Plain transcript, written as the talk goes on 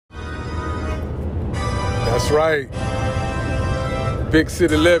That's right. Big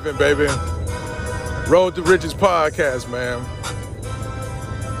city living, baby. Road to Riches podcast, man.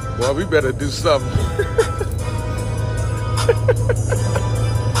 Well, we better do something.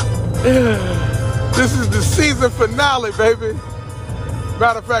 This is the season finale, baby.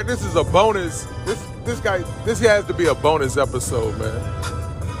 Matter of fact, this is a bonus. This has to be a bonus episode, man.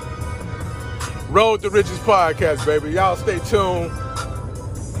 Road to Riches podcast, baby. Y'all stay tuned.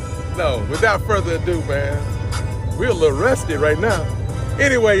 No, without further ado, man. We're a little rusty right now.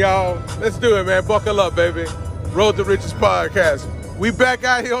 Anyway, y'all, let's do it, man. Buckle up, baby. Road to Riches podcast. We back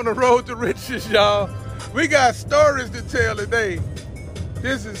out here on the road to riches, y'all. We got stories to tell today.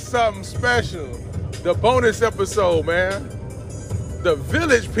 This is something special. The bonus episode, man. The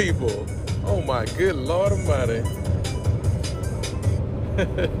village people. Oh my good Lord Almighty.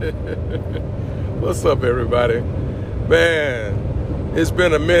 What's up, everybody? Man, it's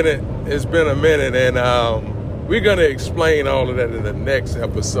been a minute, and we're going to explain all of that in the next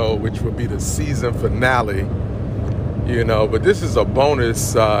episode, which will be the season finale, you know, but this is a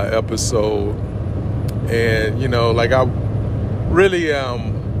bonus episode, and, you know, like I really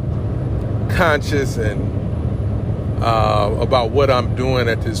am conscious and about what I'm doing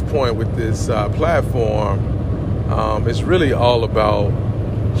at this point with this platform. It's really all about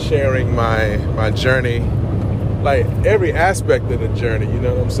sharing my journey, like every aspect of the journey, you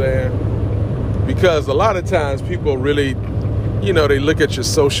know what I'm saying? Because a lot of times people really, you know, they look at your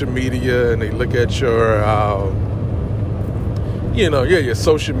social media and they look at your, your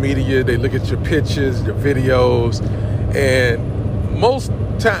social media. They look at your pictures, your videos. And most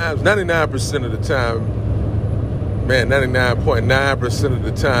times, 99% of the time, man, 99.9% of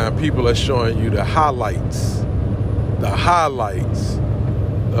the time, people are showing you the highlights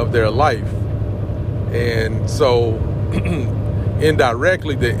of their life. And so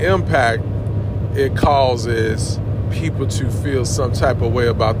indirectly, the impact it causes people to feel some type of way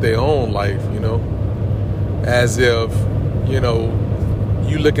about their own life, you know, as if, you know,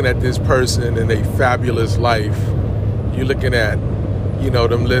 you looking at this person and a fabulous life. You're looking at, you know,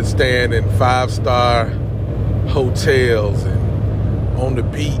 them staying in 5-star hotels and on the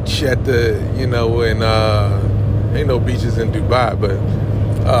beach at the, you know, and ain't no beaches in Dubai, but,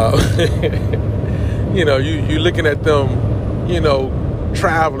 you know, you looking at them, you know,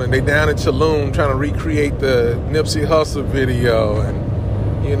 traveling. They down in Tulum trying to recreate the Nipsey Hussle video, and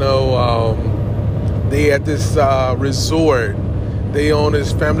you know, they at this resort. They on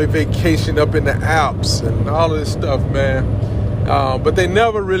this family vacation up in the Alps and all of this stuff, man. But they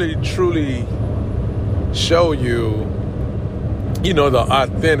never really truly show you, you know, the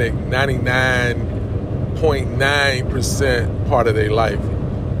authentic 99.9% part of their life.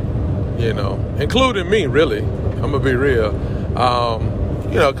 You know, including me, really. I'm gonna be real.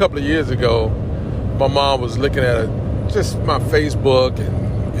 You know, a couple of years ago, my mom was looking at just my Facebook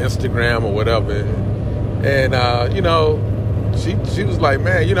and Instagram or whatever. And, you know, she was like,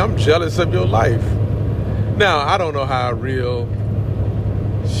 man, you know, I'm jealous of your life. Now, I don't know how real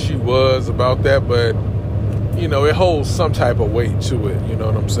she was about that, but, you know, it holds some type of weight to it. You know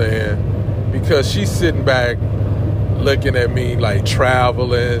what I'm saying? Because she's sitting back looking at me like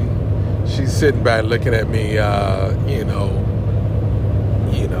traveling. She's sitting back looking at me, you know,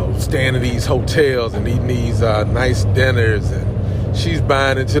 staying in these hotels and eating these nice dinners, and she's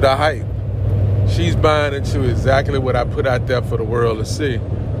buying into the hype. She's buying into exactly what I put out there for the world to see,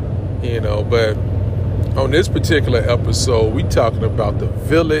 you know. But on this particular episode, we talking about the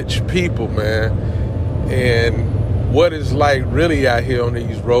village people, man, and what it's like really out here on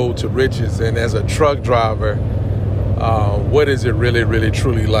these road to riches. And as a truck driver, what is it really, really,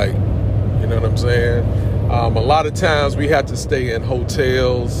 truly like? You know what I'm saying? A lot of times we have to stay in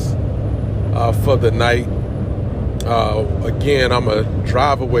hotels for the night. Again, I'm a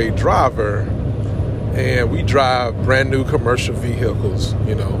drive-away driver, and we drive brand new commercial vehicles,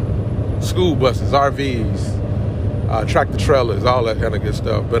 you know, school buses, RVs, tractor trailers, all that kind of good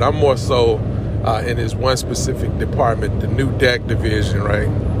stuff. But I'm more so in this one specific department, the new deck division, right?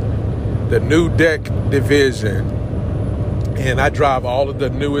 The new deck division. And I drive all of the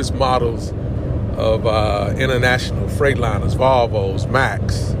newest models of international Freightliners, Volvos,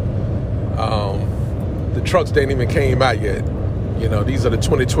 Max. The trucks ain't even came out yet. You know, these are the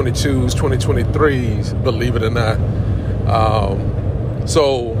 2022s, 2023s, believe it or not.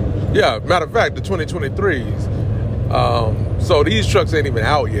 So, yeah, matter of fact, the 2023s. So these trucks ain't even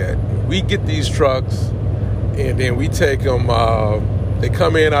out yet. We get these trucks, and then we take them. They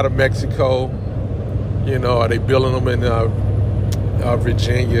come in out of Mexico. You know, are they building them in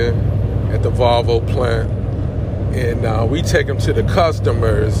Virginia at the Volvo plant? And we take them to the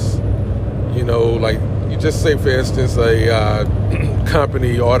customers, You know, like you just say, for instance, a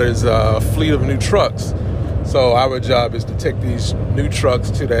company orders a fleet of new trucks. So our job is to take these new trucks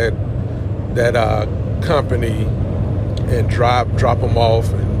to that company and drop them off,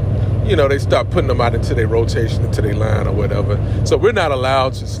 and you know, they start putting them out into their rotation, into their line or whatever. So we're not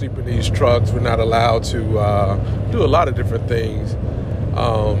allowed to sleep in these trucks. We're not allowed to do a lot of different things,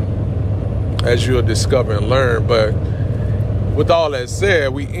 as you'll discover and learn. But with all that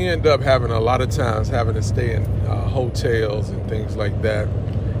said, we end up having a lot of times having to stay in hotels and things like that.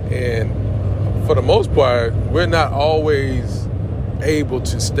 And for the most part, we're not always able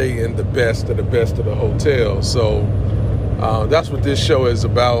to stay in the best of the hotels. So that's what this show is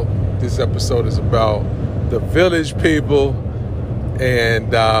about. This episode is about the Village people.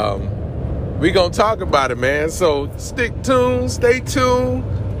 And we're going to talk about it, man. So stay tuned.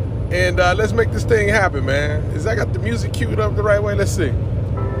 And let's make this thing happen, man. Is I got the music queued up the right way? Let's see.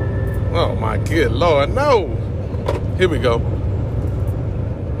 Oh, my good Lord, no. Here we go.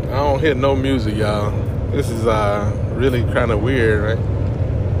 I don't hear no music, y'all. This is really kind of weird, right?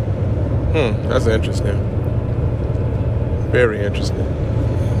 That's interesting. Very interesting.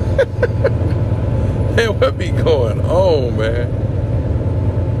 Man, what be going on, man?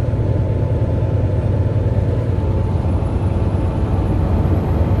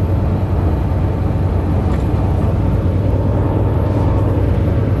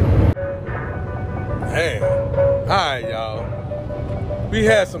 Alright, y'all. We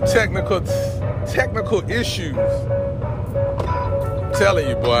had some technical issues. I'm telling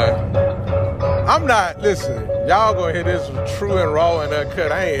you, boy. I'm not, listen, y'all gonna hear this true and raw and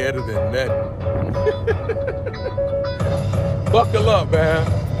uncut. I ain't editing nothing. Buckle up, man.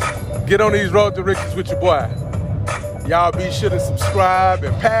 Get on these Road to Riches with your boy. Y'all be sure to subscribe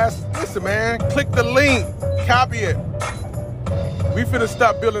and pass. Listen, man, click the link. Copy it. We finna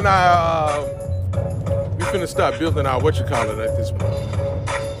start building our what you call it at this point.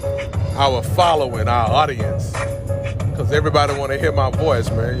 Our following, our audience. Because everybody want to hear my voice,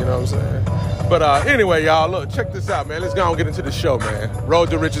 man. You know what I'm saying? But anyway, y'all, look, check this out, man. Let's go and get into the show, man. Road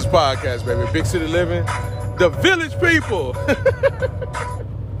to Riches podcast, baby. Big city living. The Village people.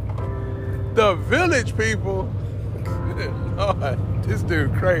 The Village people. Lord, this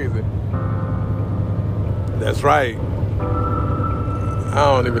dude crazy. That's right. I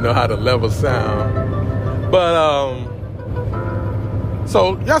don't even know how the levels sound. But,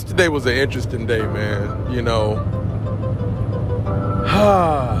 so yesterday was an interesting day, man. You know,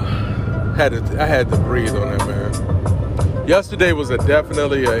 I had to breathe on that, man. Yesterday was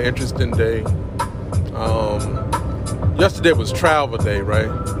definitely an interesting day. Yesterday was travel day,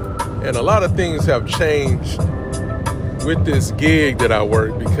 right? And a lot of things have changed with this gig that I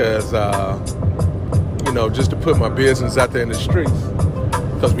work because, you know, just to put my business out there in the streets,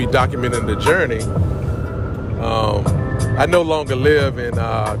 because we documenting the journey. I no longer live in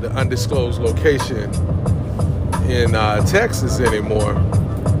the undisclosed location in Texas anymore.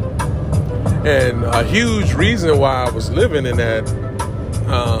 And a huge reason why I was living in that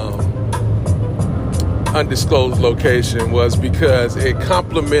undisclosed location was because it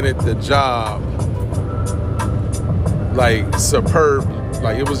complemented the job like superb.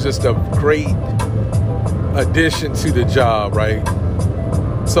 Like, it was just a great addition to the job, right?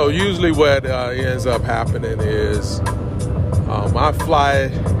 So usually what ends up happening is I fly,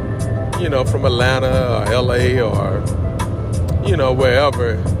 you know, from Atlanta or LA or, you know,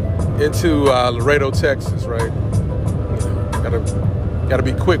 wherever into Laredo, Texas, right? You know, gotta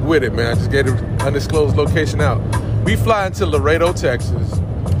be quick with it, man. I just get an undisclosed location out. We fly into Laredo, Texas,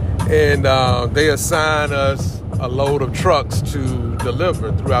 and they assign us a load of trucks to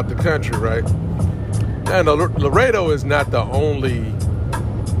deliver throughout the country, right? And Laredo is not the only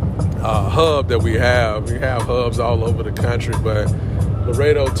hub that we have. We have hubs all over the country, but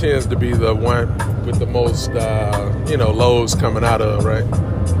Laredo tends to be the one with the most, you know, loads coming out of, right?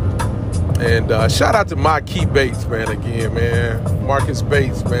 And shout out to Marquis Bates, man, again, man. Marcus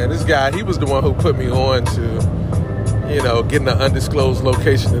Bates, man. This guy, he was the one who put me on to, you know, getting an undisclosed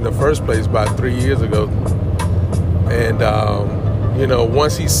location in the first place about 3 years ago. And, you know,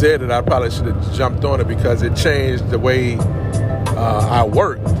 once he said it, I probably should have jumped on it because it changed the way I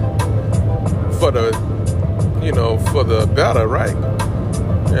worked for the, you know, for the better, right?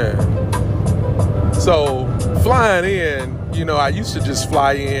 Yeah. So flying in, you know, I used to just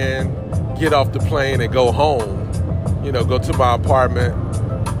fly in, get off the plane and go home, you know, go to my apartment,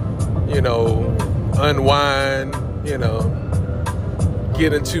 you know, unwind, you know,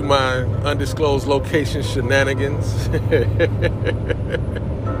 get into my undisclosed location shenanigans.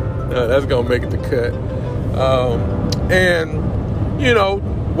 That's gonna make it the cut. And, you know,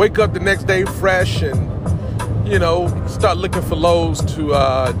 wake up the next day fresh and, start looking for loads to,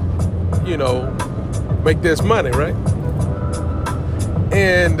 make this money, right?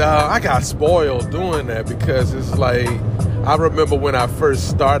 And I got spoiled doing that because it's like, I remember when I first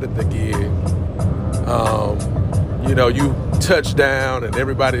started the gig, you touch down and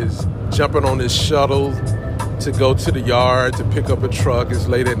everybody's jumping on this shuttle to go to the yard to pick up a truck. It's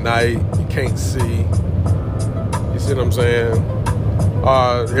late at night. You can't see. You see what I'm saying?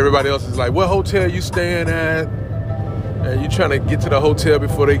 Everybody else is like, what hotel you staying at? And you're trying to get to the hotel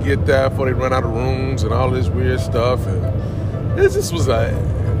before they get there, before they run out of rooms and all this weird stuff. And it just was a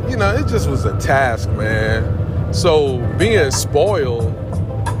task, man. So being spoiled,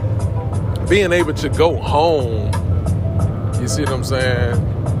 being able to go home, you see what I'm saying,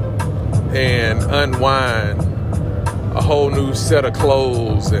 and unwind a whole new set of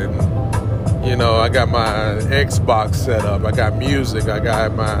clothes. And, I got my Xbox set up. I got music. I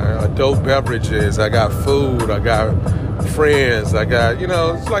got my adult beverages. I got food. I got friends. I got,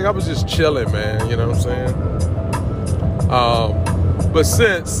 it's like I was just chilling, man. You know what I'm saying? But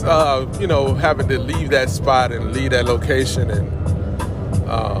since, having to leave that spot and leave that location and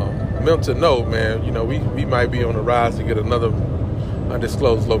mental note, man, we might be on the rise to get another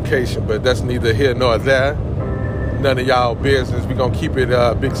undisclosed location, but that's neither here nor there. None of y'all business. We're going to keep it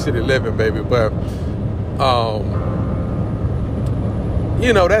big city living, baby. But,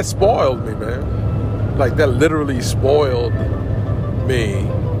 that spoiled me, man. Like, that literally spoiled me.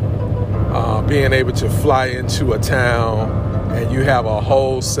 Being able to fly into a town and you have a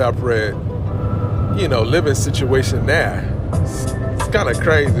whole separate, living situation there. It's kind of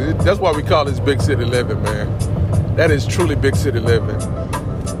crazy. That's why we call this big city living, man. That is truly big city living.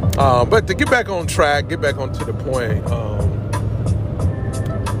 But to get back on track, get back onto the point,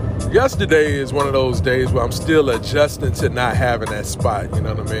 yesterday is one of those days where I'm still adjusting to not having that spot, you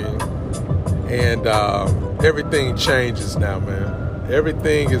know what I mean? And everything changes now, man.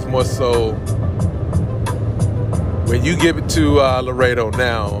 Everything is more so, when you give it to Laredo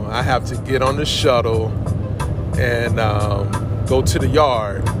now, I have to get on the shuttle and go to the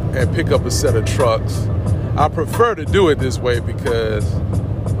yard and pick up a set of trucks. I prefer to do it this way because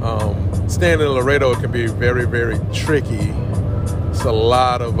staying in Laredo can be very, very tricky. It's a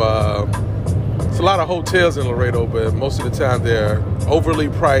lot of hotels in Laredo, but most of the time they're overly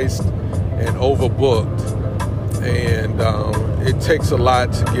priced and overbooked, and it takes a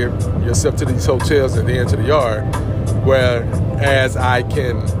lot to get yourself to these hotels and then to the yard. Whereas I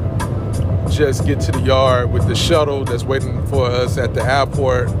can just get to the yard with the shuttle that's waiting for us at the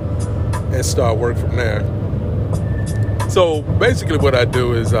airport and start work from there. So basically what I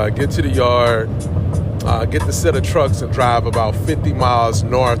do is get to the yard, get the set of trucks and drive about 50 miles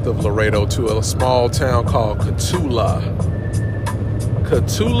north of Laredo to a small town called Cotulla,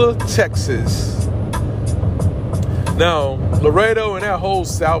 Texas. Now, Laredo and that whole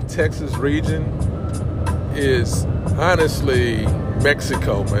South Texas region is honestly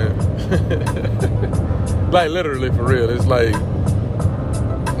Mexico, man. Like literally, for real. It's like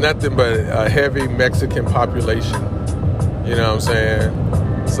nothing but a heavy Mexican population. You know what I'm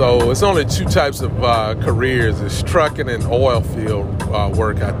saying? So it's only two types of careers. It's trucking and oil field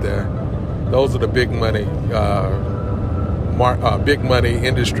work out there. Those are the big money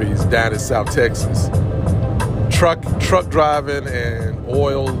industries down in South Texas. Truck driving and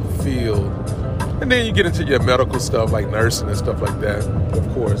oil field. And then you get into your medical stuff like nursing and stuff like that. Of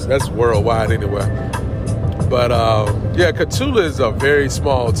course, that's worldwide anyway. But Cotulla is a very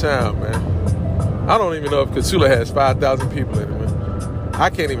small town, man. I don't even know if Cotulla has 5,000 people in it, man. I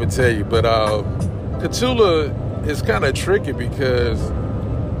can't even tell you. But Cotulla is kind of tricky because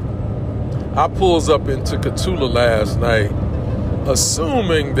I pulls up into Cotulla last night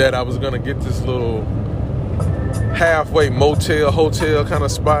assuming that I was going to get this little halfway motel, hotel kind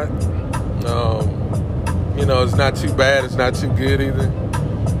of spot. It's not too bad. It's not too good either.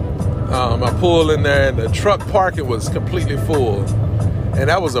 I pulled in there and the truck parking was completely full. And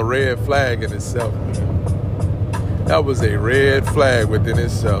that was a red flag in itself, man. That was a red flag within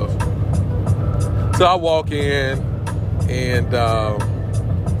itself. So I walk in and,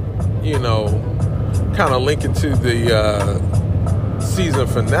 kind of linking to the season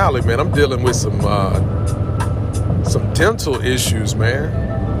finale, man. I'm dealing with some dental issues, man.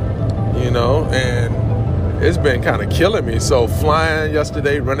 And it's been kind of killing me. So flying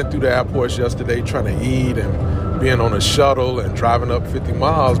yesterday, running through the airports yesterday, trying to eat and being on a shuttle and driving up 50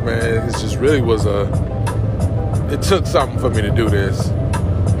 miles, man, it just really was it took something for me to do this.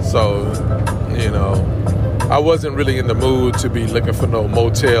 So, I wasn't really in the mood to be looking for no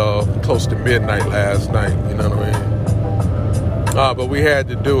motel close to midnight last night, you know what I But we had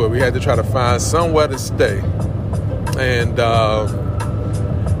to do it. We had to try to find somewhere to stay. And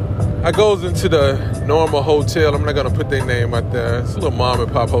I goes into the normal hotel. I'm not going to put their name out there. It's a little mom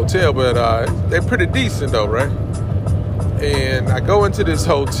and pop hotel, but they're pretty decent though, right? And I go into this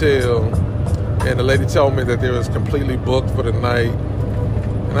hotel, and the lady told me that they was completely booked for the night.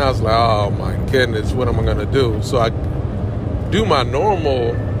 And I was like, oh my goodness, what am I going to do? So I do my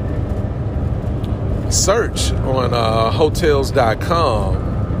normal search on hotels.com.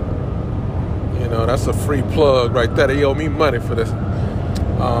 You know, that's a free plug right there. They owe me money for this.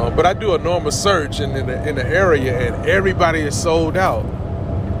 But I do a normal search in the area, and everybody is sold out.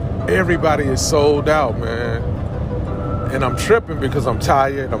 Everybody is sold out, man. And I'm tripping because I'm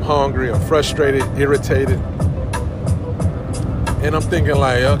tired, I'm hungry, I'm frustrated, irritated. And I'm thinking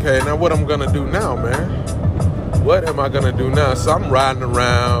like, okay, now what am I gonna do now, man? What am I gonna do now? So I'm riding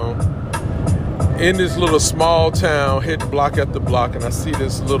around in this little small town, hitting block after block, and I see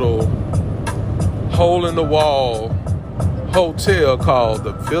this little hole in the wall hotel called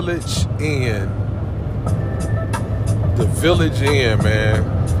the Village Inn. The Village Inn, man.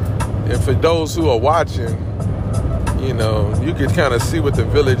 And for those who are watching, you know, you can kind of see what the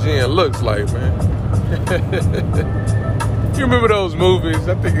Village Inn looks like, man. You remember those movies?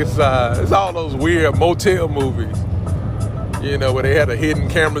 I think it's all those weird motel movies. You know, where they had the hidden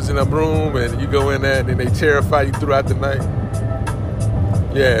cameras in a room and you go in there and then they terrify you throughout the night.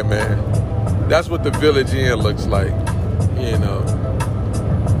 Yeah, man. That's what the Village Inn looks like. You know,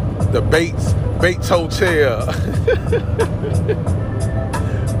 the Bates Hotel.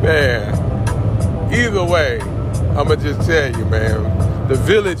 Man, either way, I'm going to just tell you, man, the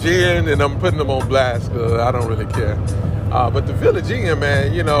Village Inn, and I'm putting them on blast because I don't really care. But the Village Inn,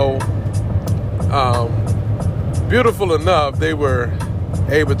 man, you know, beautiful enough, they were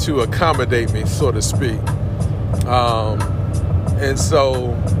able to accommodate me, so to speak. And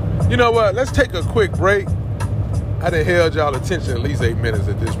so, you know what? Let's take a quick break. I done held y'all attention at least 8 minutes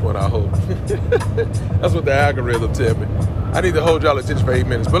at this point, I hope. That's what the algorithm tell me. I need to hold y'all attention for 8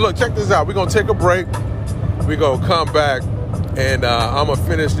 minutes. But look, check this out. We're going to take a break. We're going to come back, and I'm going to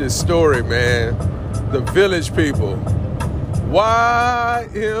finish this story, man. The Village People.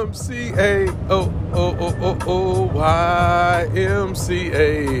 YMCA.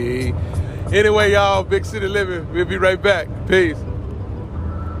 YMCA. Anyway, y'all, Big City Living. We'll be right back. Peace.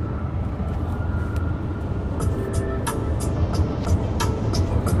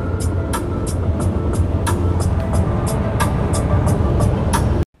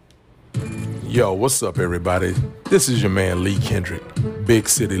 Yo, what's up, everybody? This is your man, Lee Kendrick, Big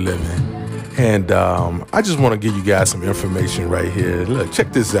City Living. And I just want to give you guys some information right here. Look,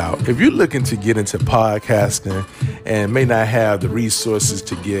 check this out. If you're looking to get into podcasting and may not have the resources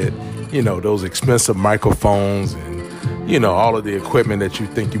to get, you know, those expensive microphones and, you know, all of the equipment that you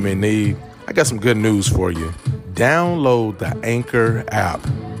think you may need, I got some good news for you. Download the Anchor app.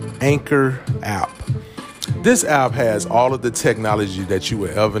 Anchor app. This app has all of the technology that you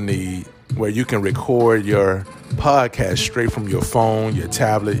will ever need, where you can record your podcast straight from your phone, your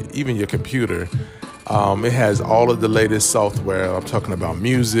tablet, even your computer. It has all of the latest software. I'm talking about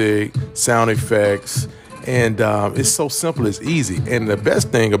music, sound effects, and it's so simple, it's easy. And the best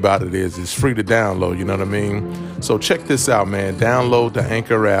thing about it is it's free to download, you know what I mean? So check this out, man. Download the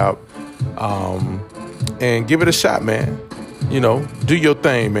Anchor app and give it a shot, man. You know, do your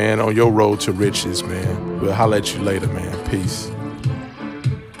thing, man, on your road to riches, man. We'll holler at you later, man. Peace.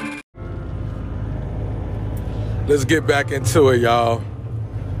 Let's get back into it, y'all.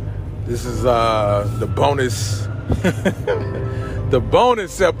 This is the bonus the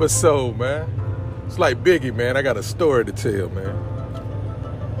bonus episode, man. It's like Biggie, man. I got a story to tell, man.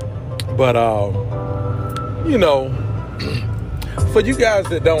 But you know, for you guys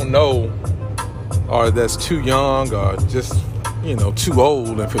that don't know, or that's too young, or just, you know, too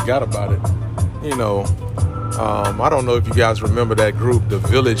old and forgot about it, you know, I don't know if you guys remember that group, the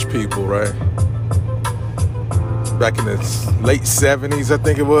Village People, right? Back in the late 70s, I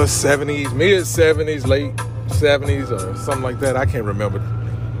think it was, 70s, mid-70s, late 70s, or something like that. I can't remember.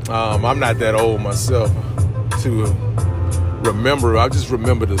 I'm not that old myself to remember. I just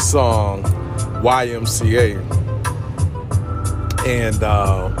remember the song YMCA. And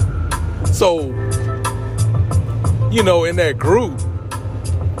so, you know, in that group,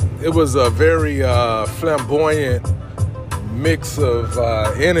 it was a very flamboyant mix of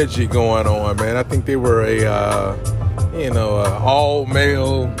energy going on, man. I think they were a all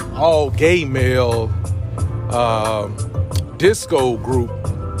male, all gay male disco group,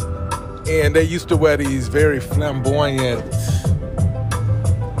 and they used to wear these very flamboyant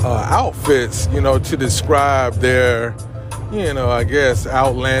outfits, you know, to describe their I guess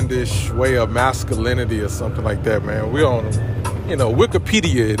outlandish way of masculinity or something like that, man. We on,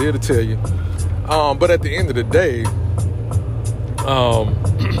 Wikipedia, it'll tell you. But at the end of the day,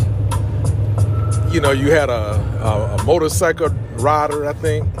 you had a motorcycle rider, I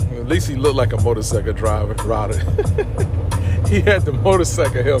think. At least he looked like a motorcycle rider. He had the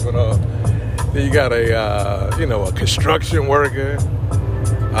motorcycle helmet on. Then you got a construction worker,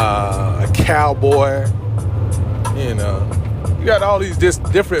 a cowboy. You got all these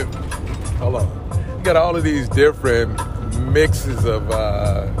different. Hold on. You got all of these different mixes of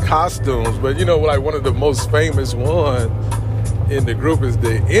costumes, but like one of the most famous one in the group is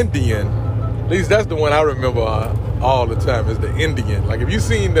the Indian. At least that's the one I remember all the time, is the Indian. Like, if you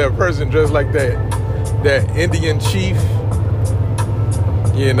seen that person dressed like that Indian chief,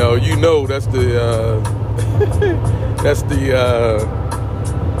 that's the that's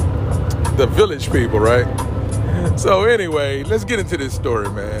the village people, right? So anyway, let's get into this story,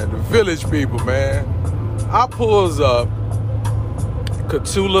 man. The village people, man. I pulls up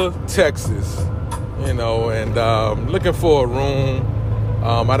Cotulla, Texas, and looking for a room.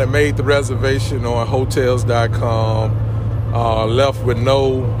 I done made the reservation on hotels.com, left with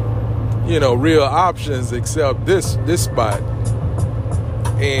no, real options except this spot.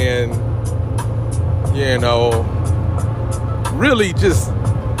 And, really just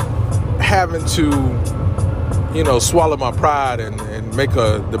having to, swallow my pride and make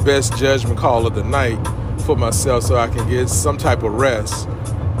the best judgment call of the night for myself so I can get some type of rest.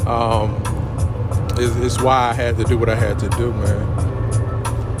 Is why I had to do what I had to do, man.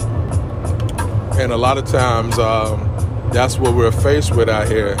 And a lot of times, that's what we're faced with out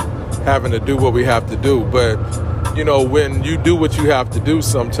here, having to do what we have to do. But, when you do what you have to do,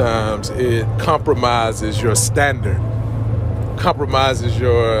 sometimes it compromises your standard, compromises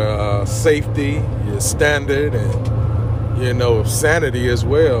your safety, your standard, and, sanity as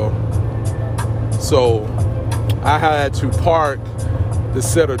well. So I had to park the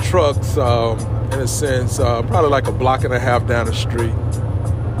set of trucks, in a sense, probably like a block and a half down the street,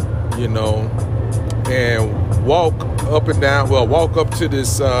 and walk up to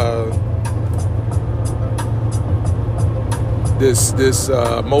this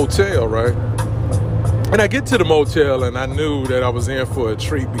motel, right? And I get to the motel and I knew that I was in for a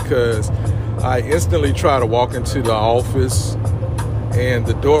treat, because I instantly tried to walk into the office and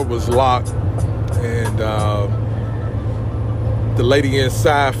the door was locked, and the lady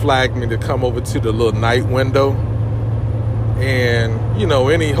inside flagged me to come over to the little night window. And,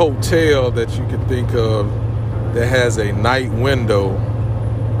 any hotel that you can think of that has a night window,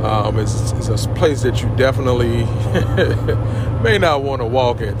 is a place that you definitely may not want to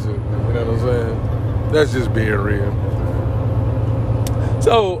walk into. You know what I'm saying? That's just being real.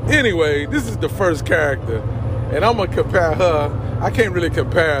 So, anyway, this is the first character, and I'm going to compare her. I can't really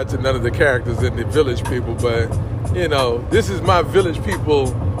compare her to none of the characters in the Village People, but, this is my Village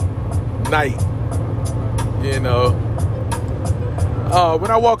People night,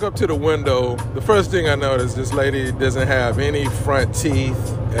 When I walk up to the window, the first thing I notice, this lady doesn't have any front teeth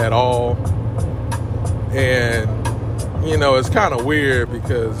at all. And, it's kind of weird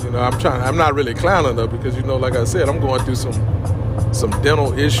because, I'm not really clowning her because, like I said, I'm going through some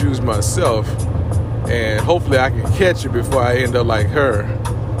dental issues myself. And hopefully I can catch it before I end up like her.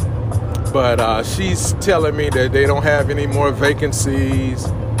 But she's telling me that they don't have any more vacancies.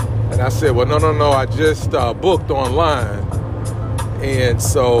 And I said, well, no, I just booked online. And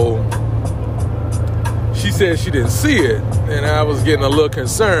so she said she didn't see it. And I was getting a little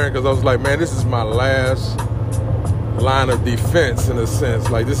concerned because I was like, man, this is my last line of defense in a sense.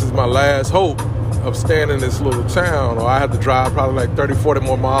 Like, this is my last hope of staying in this little town. Or I have to drive probably like 30, 40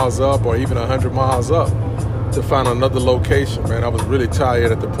 more miles up or even 100 miles up to find another location, man. I was really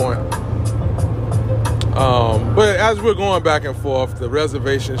tired at the point. But as we're going back and forth, the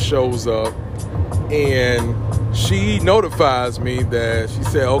reservation shows up. And she notifies me that she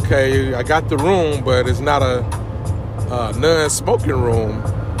said, okay, I got the room, but it's not a non-smoking room.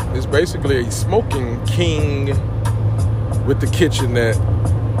 It's basically a smoking king with the kitchenette.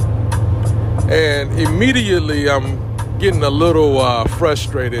 And immediately I'm getting a little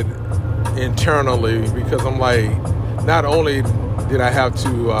frustrated internally because I'm like, not only did I have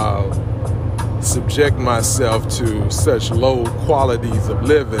to subject myself to such low qualities of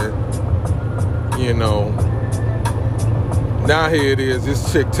living, now here it is,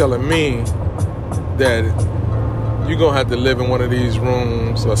 this chick telling me that you're going to have to live in one of these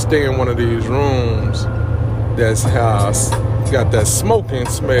rooms or stay in one of these rooms that's got that smoking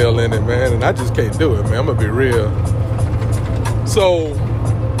smell in it, man. And I just can't do it, man. I'm going to be real. So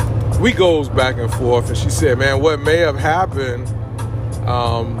we goes back and forth, and she said, man, what may have happened,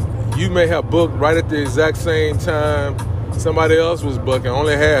 you may have booked right at the exact same time somebody else was booking,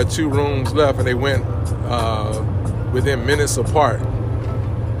 only had 2 rooms left, and they went within minutes apart.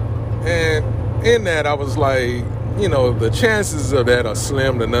 And in that, I was like, the chances of that are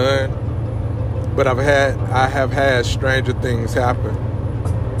slim to none. But I have had stranger things happen.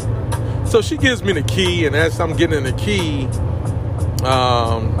 So she gives me the key, and as I'm getting the key,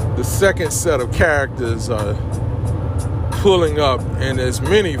 the second set of characters are pulling up in this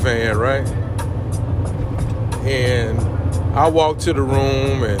minivan, right? And I walk to the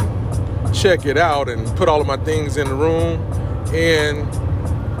room and check it out and put all of my things in the room. And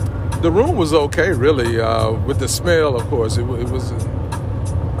the room was okay, really, with the smell, of course. It was,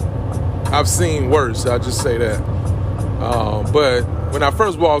 I've seen worse, I'll just say that. But when I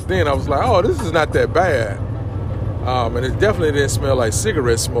first walked in, I was like, oh, this is not that bad. And it definitely didn't smell like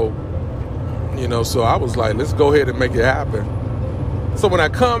cigarette smoke, so I was like, let's go ahead and make it happen. So when I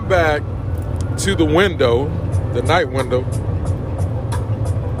come back to the window, the night window,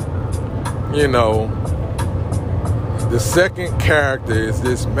 the second character is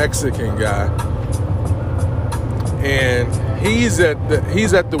this Mexican guy, and he's at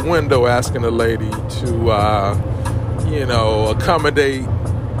the window asking the lady to accommodate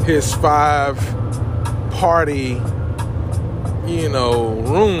his 5-party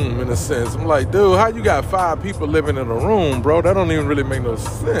room, in a sense. I'm like, dude, how you got 5 people living in a room, bro? That don't even really make no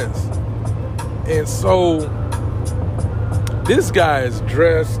sense. And so this guy is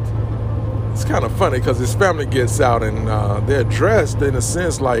dressed. It's kind of funny because his family gets out, and they're dressed in a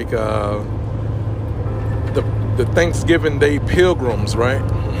sense like the Thanksgiving Day pilgrims, right?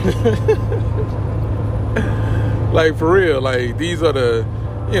 Like, for real, like, these are the,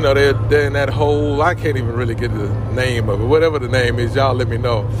 they're in that whole, I can't even really get the name of it. Whatever the name is, y'all let me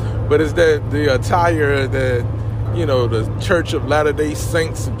know. But it's the attire that, the Church of Latter-day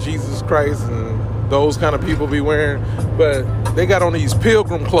Saints of Jesus Christ and those kind of people be wearing. But they got on these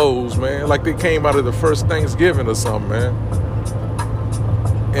pilgrim clothes, man, like they came out of the first Thanksgiving or something, man.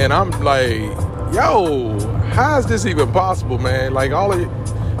 And I'm like, yo, how is this even possible, man? Like all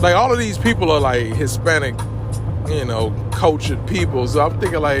of these people are like Hispanic, cultured people. So I'm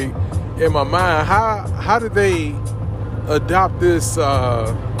thinking, like, in my mind, how did they adopt this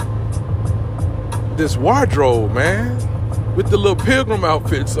this wardrobe, man, with the little pilgrim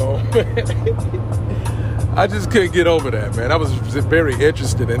outfits on? I just couldn't get over that, man. I was very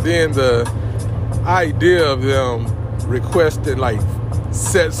interested. And then the idea of them requesting like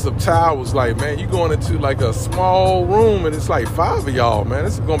sets of towels, like, man, you going into like a small room and it's like 5 of y'all, man.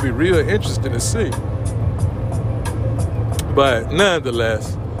 This is gonna be real interesting to see. But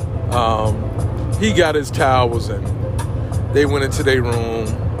nonetheless, he got his towels and they went into their room.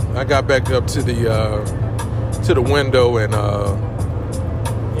 I got back up to the window, and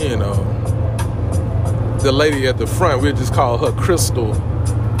the lady at the front, we'll just call her Crystal,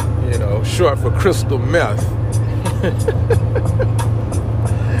 short for crystal meth.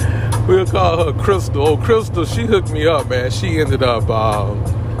 We'll call her Crystal. Oh, Crystal, she hooked me up, man. She ended up,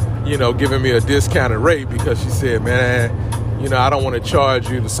 giving me a discounted rate because she said, man, I don't want to charge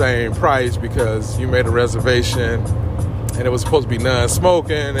you the same price because you made a reservation and it was supposed to be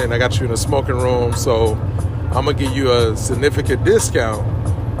non-smoking, and I got you in a smoking room, so I'm going to give you a significant discount.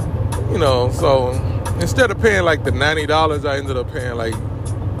 So instead of paying like the $90, I ended up paying like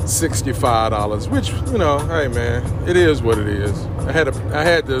 $65, which, hey, man, it is what it is. I had to,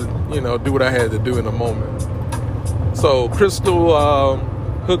 do what I had to do in the moment. So Crystal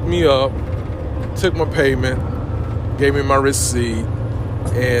hooked me up, took my payment, gave me my receipt,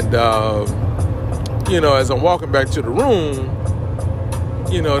 and, as I'm walking back to the room,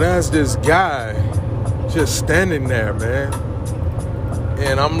 there's this guy just standing there, man.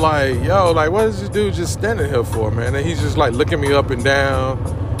 And I'm like, yo, like, what is this dude just standing here for, man? And he's just like looking me up and down.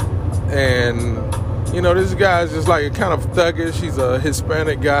 And, this guy's just like kind of thuggish. He's a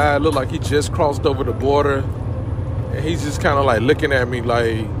Hispanic guy. Looked like he just crossed over the border. And he's just kind of like looking at me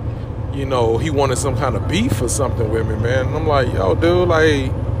like, he wanted some kind of beef or something with me, man. And I'm like, yo, dude,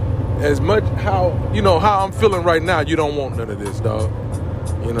 like, as much how I'm feeling right now, you don't want none of this, dog.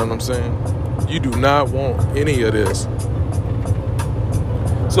 You know what I'm saying? You do not want any of this.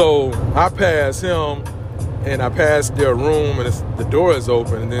 So I pass him, and I pass their room, and the door is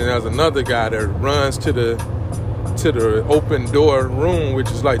open, and then there's another guy that runs to the open door room, which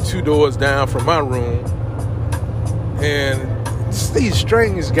is like 2 doors down from my room. And these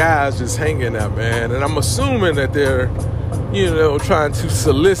strange guys just hanging out, man. And I'm assuming that they're, trying to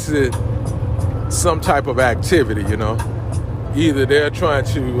solicit some type of activity, Either they're trying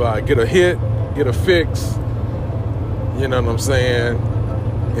to get a hit, get a fix, you know what I'm saying,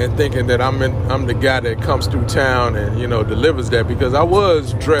 and thinking that I'm the guy that comes through town and, you know, delivers that, because I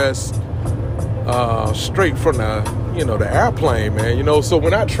was dressed straight from the airplane, man. You know, so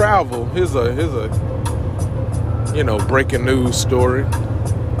when I travel, here's a breaking news story.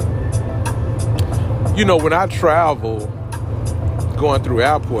 You know, when I travel going through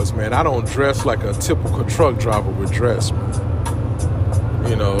airports, man, I don't dress like a typical truck driver would dress, man.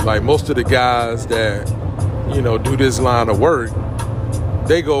 You know, like most of the guys that, you know, do this line of work,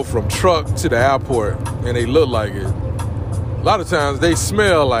 they go from truck to the airport and they look like it. A lot of times they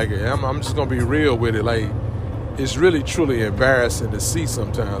smell like it. I'm just going to be real with it. Like, it's really, truly embarrassing to see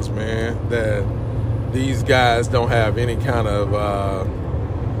sometimes, man, that these guys don't have any kind of,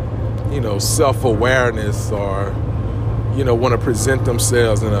 self-awareness or, you know, want to present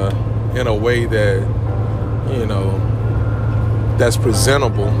themselves in a way that, you know, that's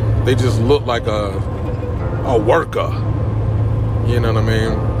presentable. They just look like a worker. You know what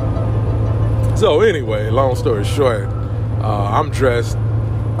I mean? So anyway, long story short, I'm dressed,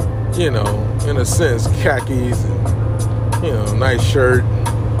 you know, in a sense, khakis and, you know, nice shirt.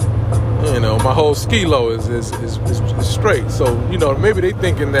 You know, my whole skilo is straight. So, you know, maybe they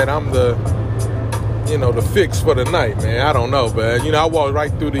thinking that I'm the fix for the night, man. I don't know, but, you know, I walked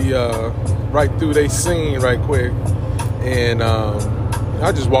right through their scene right quick. And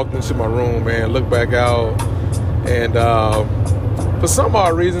I just walked into my room, man, looked back out. And for some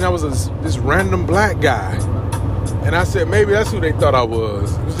odd reason, that was this random black guy. And I said, maybe that's who they thought I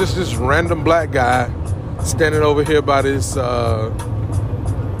was. It was just this random black guy standing over here by this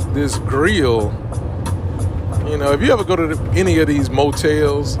grill. You know, if you ever go to any of these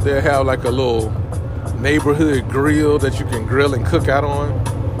motels, they have like a little neighborhood grill that you can grill and cook out on.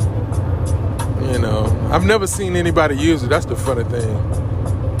 You know, I've never seen anybody use it. That's the funny thing.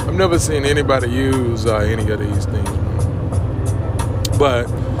 I've never seen anybody use any of these things, man. But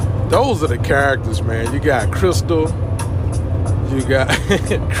those are the characters, man. You got Crystal. You got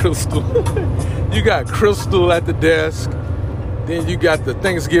Crystal. You got Crystal at the desk. Then you got the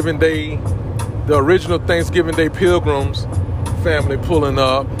Thanksgiving Day, the original Thanksgiving Day Pilgrims family pulling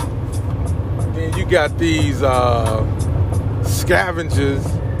up. Then you got these scavengers,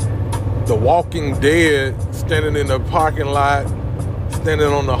 the Walking Dead, standing in the parking lot, standing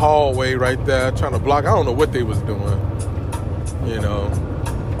on the hallway right there, trying to block. I don't know what they was doing, you know.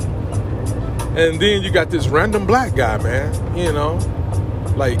 And then you got this random black guy, man, you know,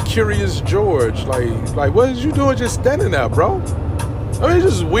 like Curious George. Like what is you doing just standing there, bro? I mean,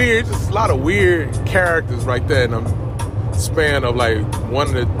 it's just weird. Just a lot of weird characters right there in a span of like 1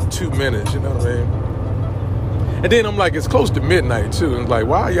 to 2 minutes, you know what I mean? And then I'm like, it's close to midnight too. And it's like,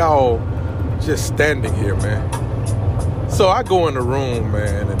 why are y'all just standing here, man? So I go in the room,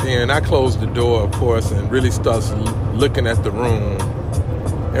 man, and then I close the door, of course, and really starts looking at the room.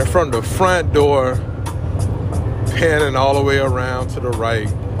 And from the front door, panning all the way around to the right,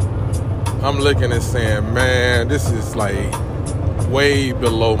 I'm looking and saying, man, this is like way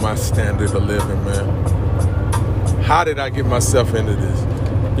below my standard of living, man. How did I get myself into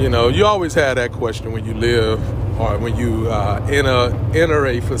this? You know, you always have that question when you live or when you enter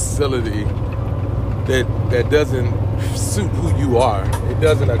a facility that doesn't suit who you are. It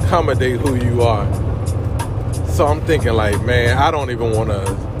doesn't accommodate who you are. So I'm thinking like, man, I don't even want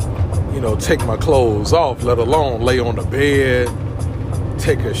to, you know, take my clothes off, let alone lay on the bed,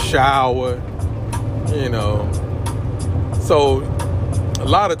 take a shower, you know. So a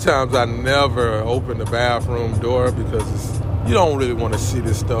lot of times I never open the bathroom door because you don't really want to see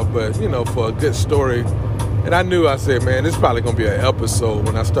this stuff, but, you know, for a good story. And I said, man, this is probably going to be an episode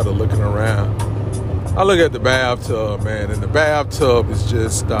when I started looking around. I look at the bathtub, man, and the bathtub is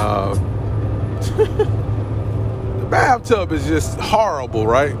just, the bathtub is just horrible,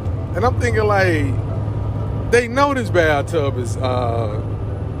 right? And I'm thinking, like, they know this bathtub is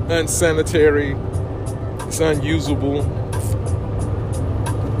unsanitary, it's unusable,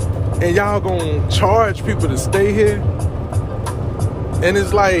 and y'all gonna charge people to stay here? And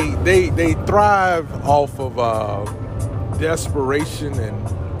it's like they thrive off of desperation and,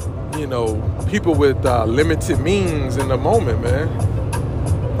 you know, people with limited means in the moment, man.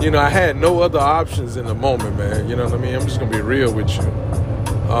 You know, I had no other options in the moment, man. You know what I mean? I'm just gonna be real with you.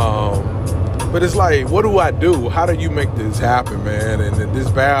 But it's like, what do I do? How do you make this happen, man? And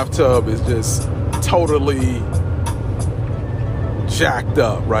this bathtub is just totally jacked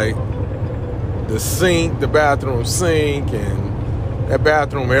up, right? The sink, the bathroom sink, and that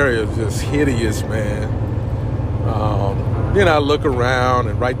bathroom area is just hideous, man. Then I look around,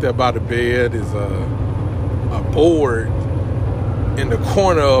 and right there by the bed is a board in the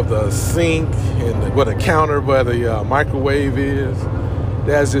corner of the sink, where the counter, where the microwave is,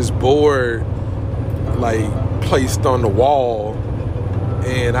 there's this board like placed on the wall,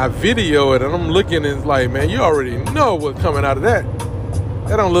 and I video it, and I'm looking, and it's like, man, you already know what's coming out of that.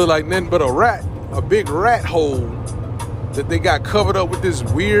 That don't look like nothing but a big rat hole that they got covered up with this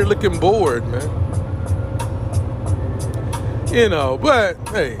weird looking board, man. You know, but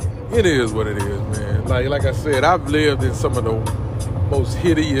hey, it is what it is, man. Like I said, I've lived in some of the most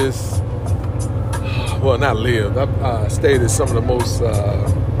hideous, well, not lived, I've stayed in some of the most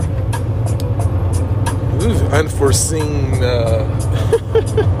unforeseen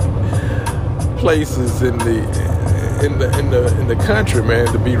places in the country, man,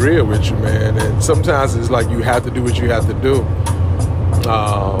 to be real with you, man. And sometimes it's like you have to do what you have to do.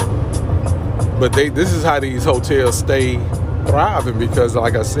 But this is how these hotels stay thriving, because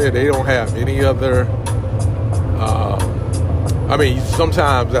like I said, they don't have any other I mean,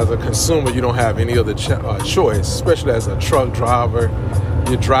 sometimes as a consumer you don't have any other choice, especially as a truck driver.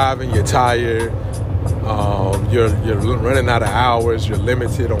 You're driving, you're tired, you're running out of hours, you're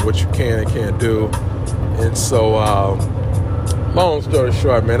limited on what you can and can't do. And so long story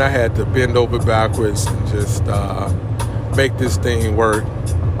short, man, I had to bend over backwards and just make this thing work.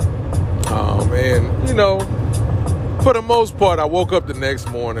 And you know, for the most part, I woke up the next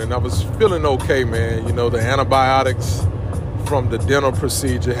morning. I was feeling okay, man. You know, the antibiotics from the dental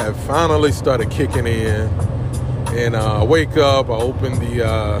procedure have finally started kicking in. And I wake up, I open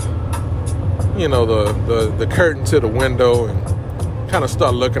the curtain to the window and kind of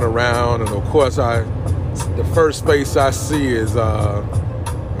start looking around. And of course, the first face I see is, the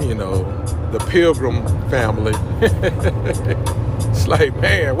Pilgrim family. It's like,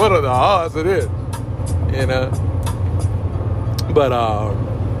 man, what are the odds of this? You know? But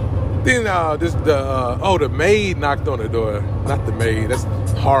then the maid knocked on the door. Not the maid, that's a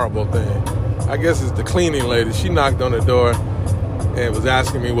horrible thing. I guess it's the cleaning lady. She knocked on the door and was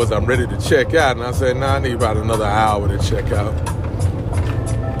asking me was I'm ready to check out. And I said, I need about another hour to check out.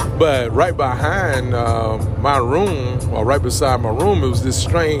 But right behind my room, or right beside my room, it was this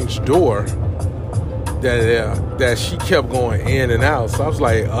strange door that she kept going in and out. So I was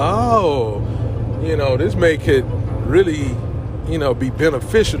like, oh, this may could really, be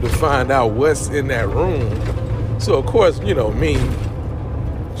beneficial to find out what's in that room. So of course, me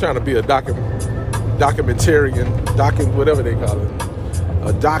trying to be a documentarian, whatever they call it,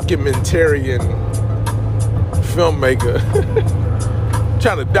 a documentarian filmmaker,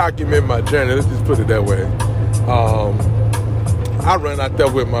 trying to document my journey. Let's just put it that way. I run out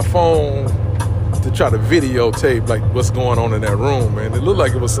there with my phone to try to videotape like what's going on in that room, man. It looked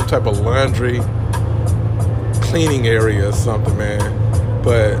like it was some type of laundry cleaning area or something, man.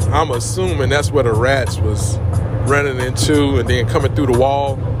 But I'm assuming that's where the rats was running into and then coming through the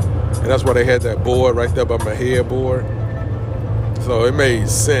wall. And that's why they had that board right there by my headboard. So it made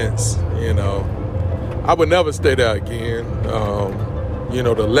sense, I would never stay there again.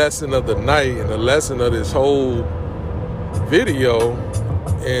 The lesson of the night and the lesson of this whole video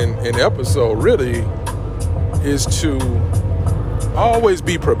and episode really is to always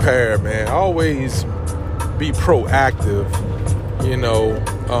be prepared, man. Always be proactive.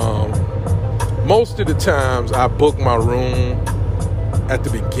 Most of the times I book my room at the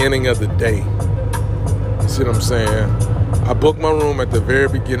beginning of the day. You see what I'm saying? I book my room at the very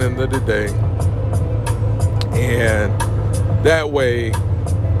beginning of the day. And that way,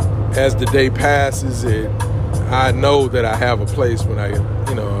 as the day passes, I know that I have a place when a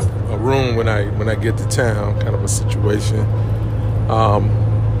room when I get to town, kind of a situation.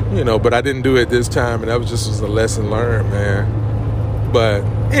 But I didn't do it this time, and that was a lesson learned, man. But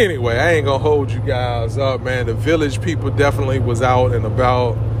anyway, I ain't gonna hold you guys up, man. The village people definitely was out and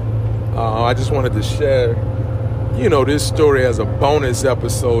about. I just wanted to share, this story as a bonus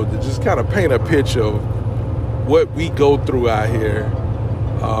episode to just kind of paint a picture of what we go through out here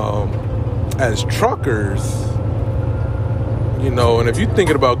as truckers. And if you're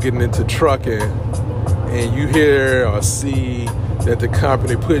thinking about getting into trucking and you hear or see that the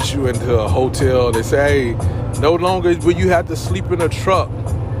company puts you into a hotel, they say, hey, no longer will you have to sleep in a truck.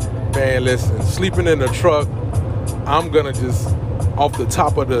 Man, listen, sleeping in a truck, I'm going to just, off the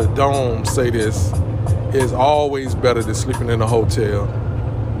top of the dome, say this, is always better than sleeping in a hotel.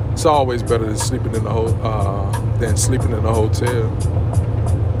 It's always better than sleeping in a hotel.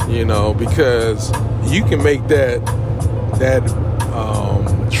 Because you can make that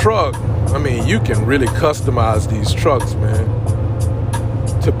truck, you can really customize these trucks, man,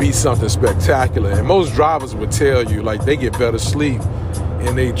 to be something spectacular. And most drivers would tell you, they get better sleep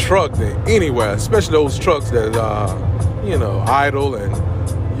in a truck than anywhere, especially those trucks that idle, and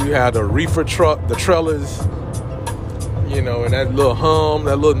you had the reefer truck, the trailers, and that little hum,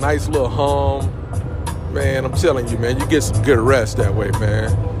 that little nice little hum. Man, I'm telling you, man, you get some good rest that way,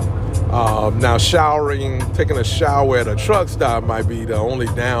 man. Now taking a shower at a truck stop might be the only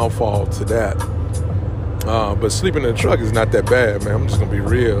downfall to that. But sleeping in the truck is not that bad, man. I'm just gonna be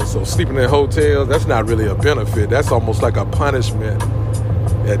real. So sleeping in hotels, that's not really a benefit. That's almost like a punishment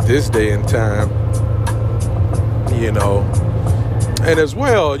at this day and time. And as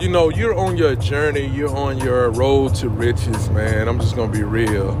well, you're on your journey, you're on your road to riches, man. I'm just gonna be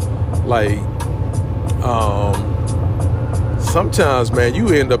real. Like, sometimes, man, you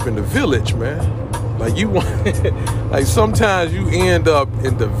end up in the village, man. Like like sometimes you end up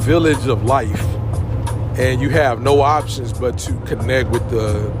in the village of life, and you have no options but to connect with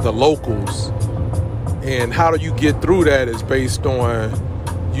the locals. And how do you get through that is based on,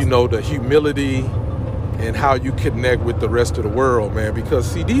 the humility and how you connect with the rest of the world, man. Because,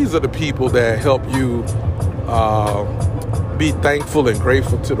 see, these are the people that help you be thankful and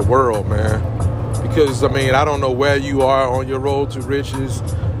grateful to the world, man. Because, I don't know where you are on your road to riches,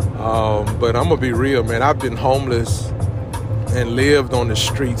 but I'm going to be real, man. I've been homeless and lived on the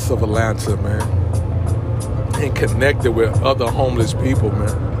streets of Atlanta, man, and connected with other homeless people,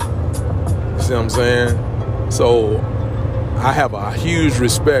 man. You see what I'm saying? So I have a huge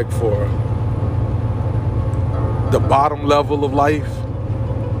respect for the bottom level of life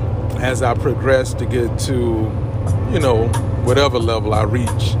as I progress to get to, whatever level I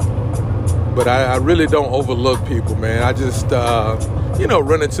reach. But I really don't overlook people, man. I just,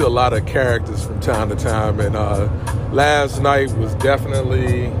 run into a lot of characters from time to time. And last night was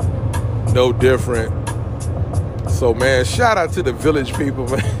definitely no different. So, man, shout out to the village people,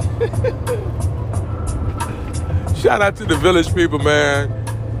 man. Shout out to the village people, man.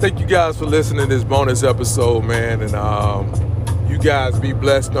 Thank you guys for listening to this bonus episode, man. And you guys be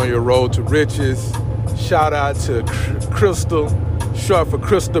blessed on your road to riches. Shout out to Crystal, short for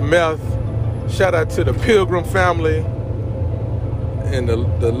Crystal Meth. Shout out to the Pilgrim family and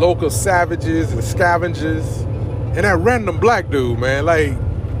the local savages and scavengers. And that random black dude, man. Like,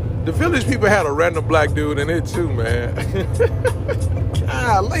 the village people had a random black dude in it too, man.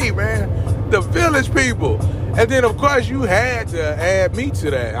 Golly, man. The village people. And then, of course, you had to add me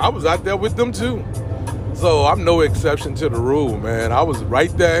to that. I was out there with them too. So I'm no exception to the rule, man. I was right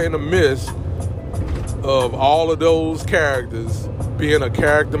there in the midst of all of those characters, being a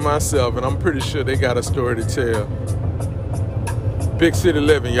character myself, and I'm pretty sure they got a story to tell. Big city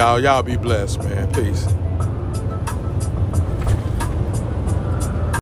living, y'all. Y'all be blessed, man. Peace.